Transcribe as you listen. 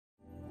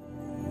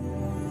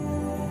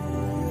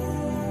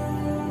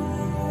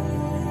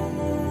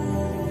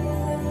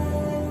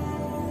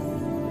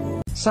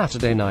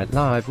Saturday Night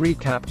Live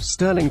recap.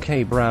 Sterling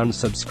K. Brown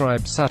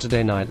subscribed.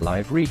 Saturday Night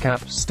Live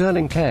recap.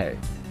 Sterling K.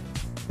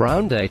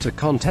 Brown data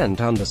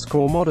content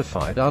underscore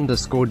modified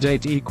underscore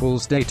date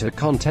equals data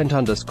content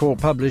underscore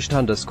published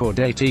underscore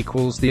date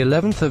equals the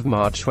 11th of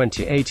March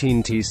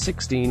 2018 t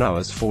 16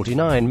 hours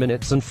 49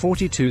 minutes and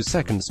 42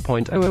 seconds.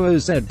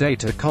 .000z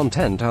data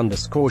content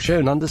underscore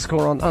shown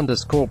underscore on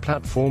underscore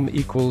platform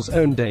equals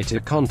own data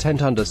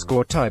content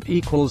underscore type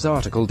equals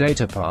article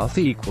data path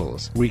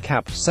equals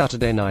recap.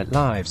 Saturday Night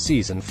Live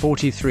season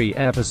 43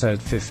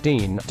 episode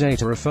 15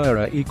 data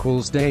referrer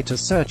equals data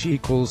search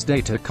equals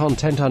data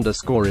content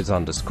underscore is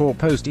underscore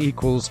post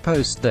equals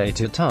post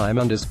data time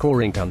underscore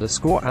inc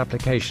underscore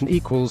application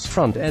equals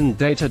front end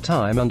data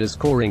time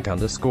underscore inc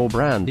underscore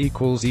brand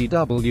equals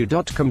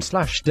ew.com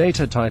slash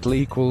data title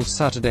equals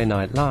Saturday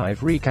Night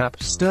Live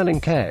recap.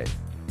 Sterling K.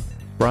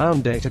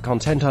 Brown data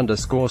content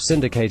underscore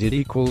syndicated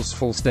equals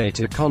false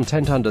data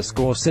content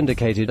underscore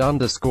syndicated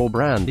underscore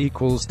brand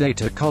equals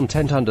data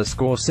content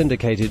underscore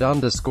syndicated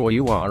underscore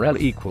URL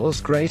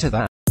equals greater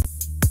than